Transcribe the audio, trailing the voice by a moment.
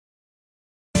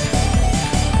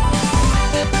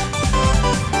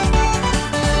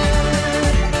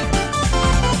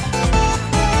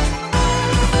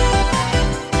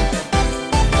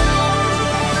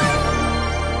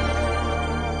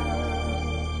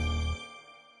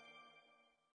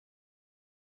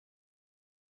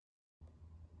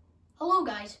Hello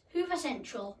guys, Hoover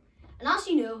Central, and as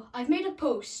you know, I've made a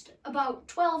post about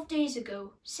 12 days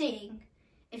ago saying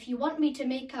if you want me to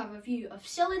make a review of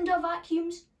cylinder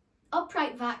vacuums,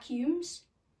 upright vacuums,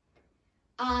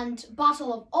 and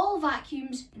battle of all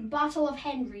vacuums and battle of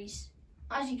Henrys.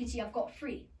 As you can see, I've got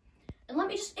 3. And let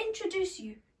me just introduce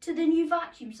you to the new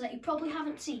vacuums that you probably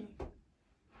haven't seen.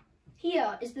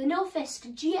 Here is the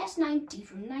Nilfisk GS90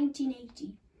 from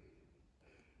 1980.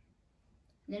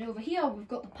 Then over here we've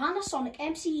got the Panasonic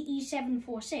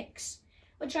MCE746,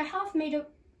 which I have made a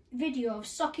video of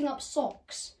sucking up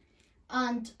socks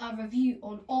and a review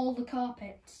on all the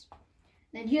carpets.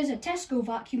 Then here's a Tesco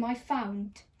vacuum I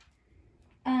found,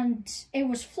 and it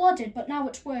was flooded but now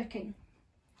it's working.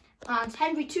 And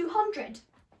Henry 200.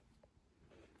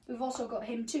 We've also got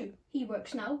him too. He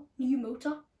works now, new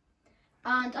motor.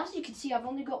 And as you can see, I've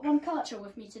only got one Karcher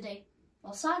with me today.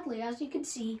 Well, sadly, as you can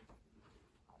see,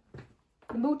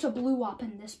 the motor blew up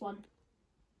in this one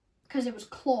because it was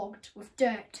clogged with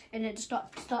dirt and it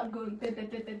started going bip,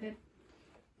 bip, bip, bip, bip.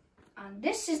 And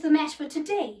this is the mess for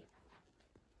today.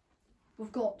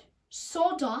 We've got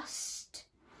sawdust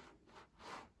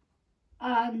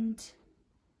and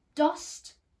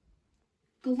dust,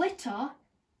 glitter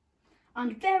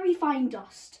and very fine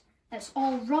dust that's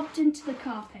all rubbed into the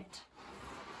carpet.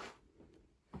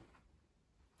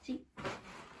 See?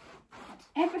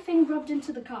 Everything rubbed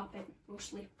into the carpet,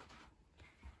 mostly.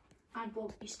 And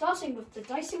we'll be starting with the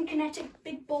Dyson Kinetic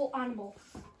Big Ball Animal.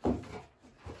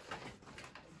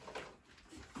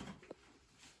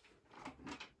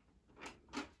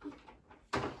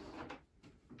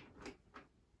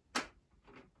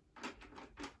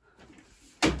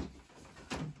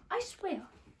 I swear.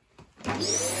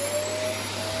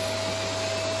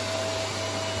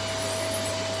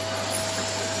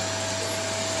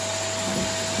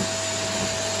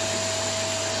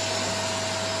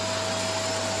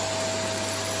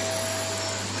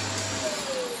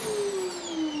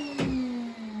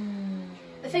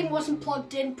 The thing wasn't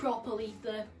plugged in properly,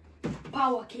 the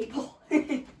power cable.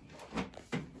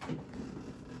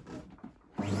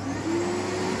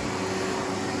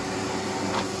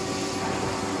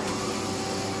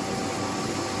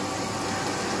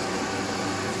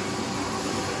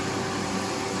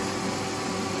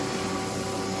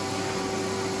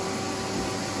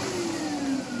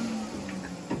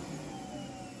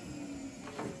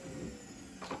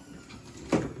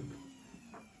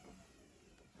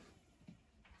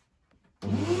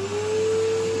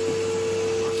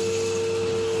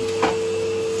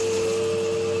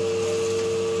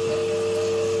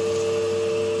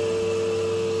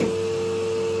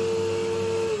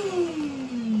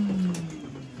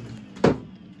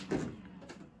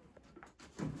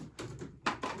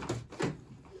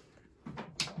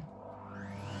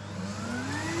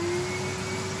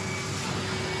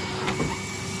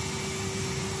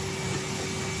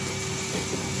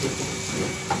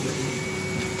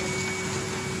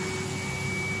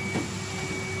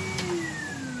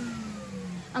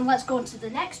 And let's go on to the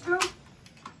next room.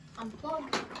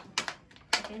 Unplug.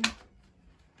 Again.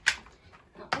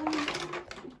 That one.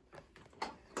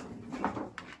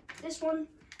 This one.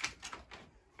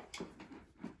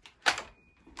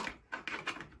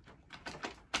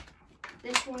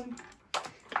 This one.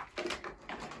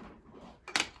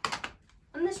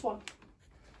 And this one.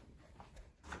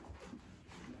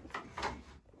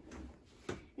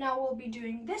 Now we'll be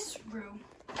doing this room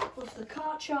with the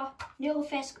Karcher,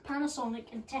 Nilfisk,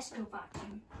 Panasonic and Tesco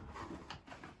vacuum.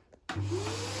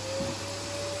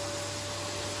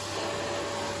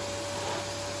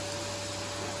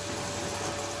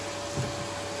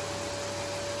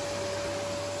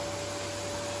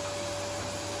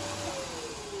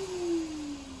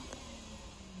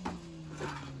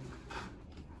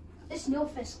 This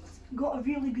Nilfisk's got a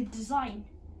really good design.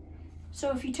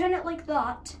 So if you turn it like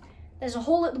that, there's a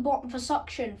hole at the bottom for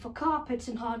suction for carpets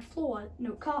and hard floor,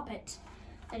 no carpet.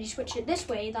 Then you switch it this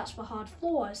way, that's for hard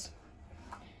floors.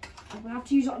 And we have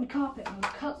to use it on carpet mode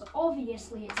because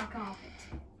obviously it's a carpet.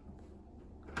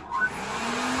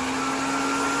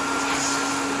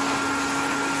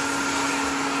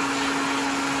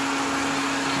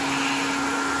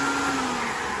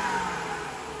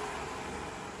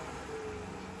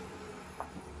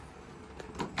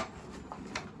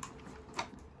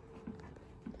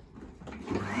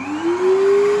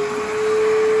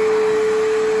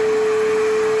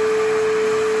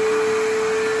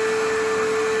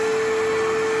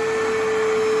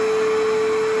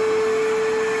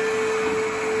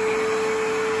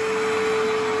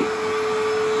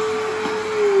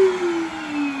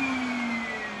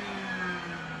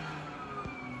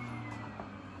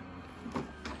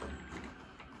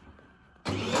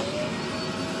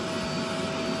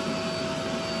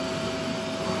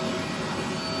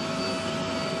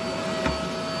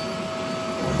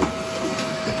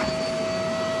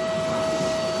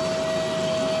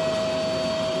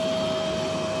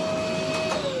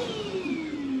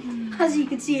 As you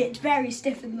can see, it's very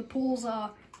stiff and the poles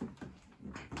are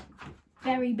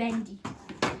very bendy.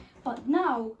 But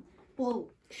now we'll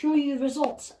show you the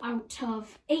results out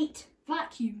of 8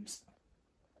 vacuums.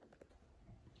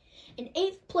 In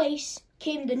 8th place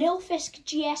came the Nilfisk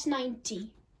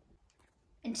GS90.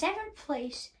 In 7th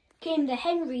place came the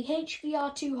Henry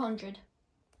HVR 200.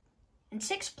 In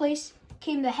 6th place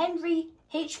came the Henry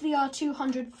HVR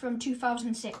 200 from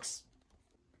 2006.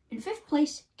 In 5th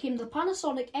place came the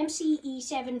Panasonic MCE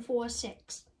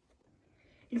 746.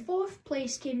 In 4th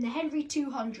place came the Henry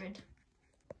 200.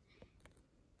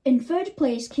 In 3rd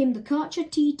place came the Karcher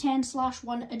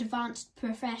T10/1 Advanced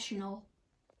Professional.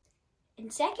 In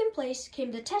 2nd place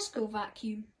came the Tesco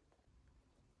vacuum.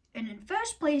 And in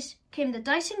 1st place came the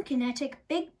Dyson Kinetic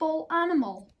Big Ball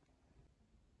Animal.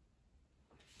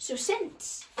 So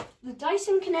since the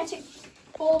Dyson Kinetic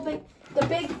the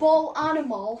Big Ball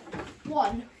Animal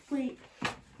won, we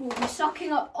will be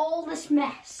sucking up all this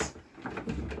mess.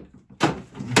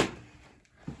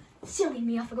 Silly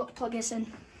me, I forgot to plug this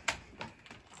in.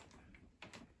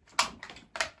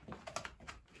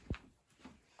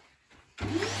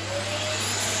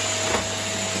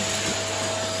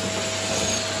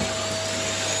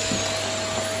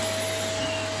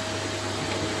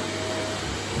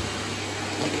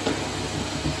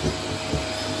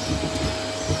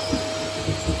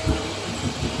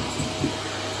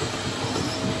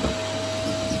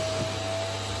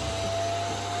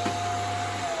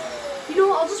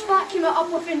 I'll just vacuum it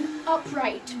up with an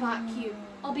upright vacuum.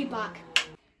 I'll be back.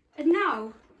 And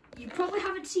now, you probably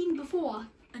haven't seen before,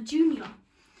 a Junior.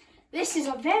 This is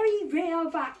a very rare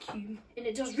vacuum and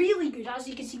it does really good, as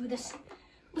you can see with this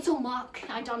little mark.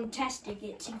 I done testing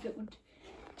it, see if it would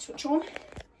switch on.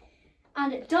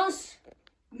 And it does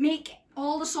make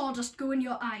all the sawdust go in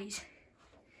your eyes.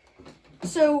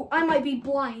 So I might be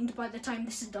blind by the time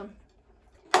this is done.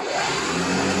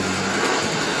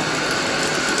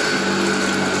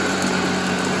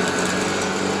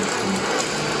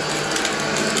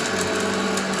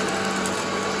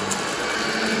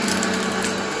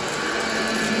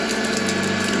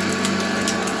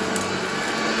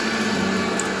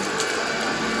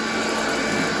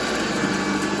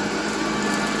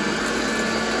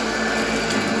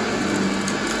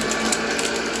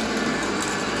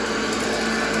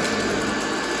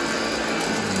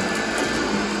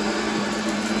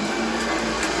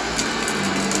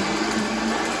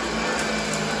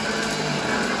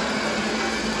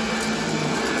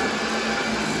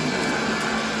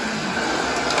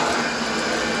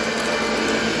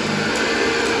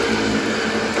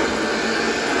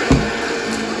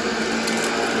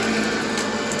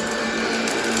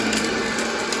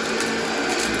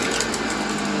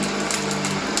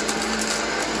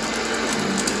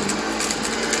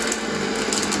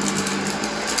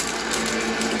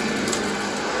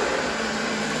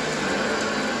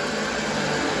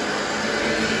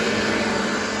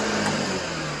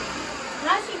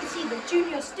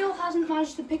 Junior still hasn't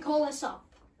managed to pick all this up.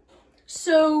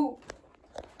 So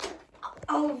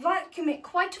I'll vacuum it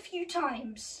quite a few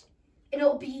times and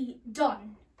it'll be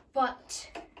done, but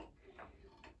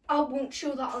I won't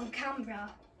show that on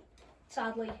camera,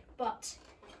 sadly. But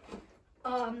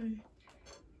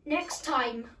next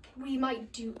time we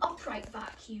might do upright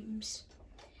vacuums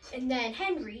and then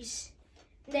Henry's,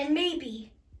 and then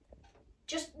maybe,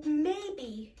 just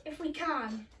maybe, if we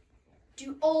can,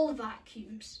 do all the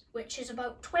vacuums, which is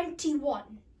about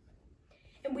 21.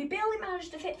 And we barely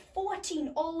managed to fit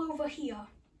 14 all over here.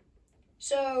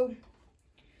 So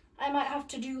I might have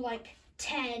to do like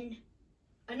 10,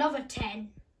 another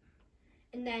 10,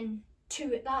 and then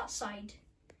 2 at that side,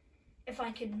 if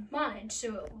I can manage,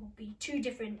 so it will be 2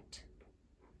 different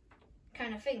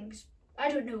kind of things. I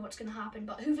don't know what's going to happen,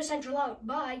 but Hoover Central out.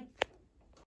 Bye.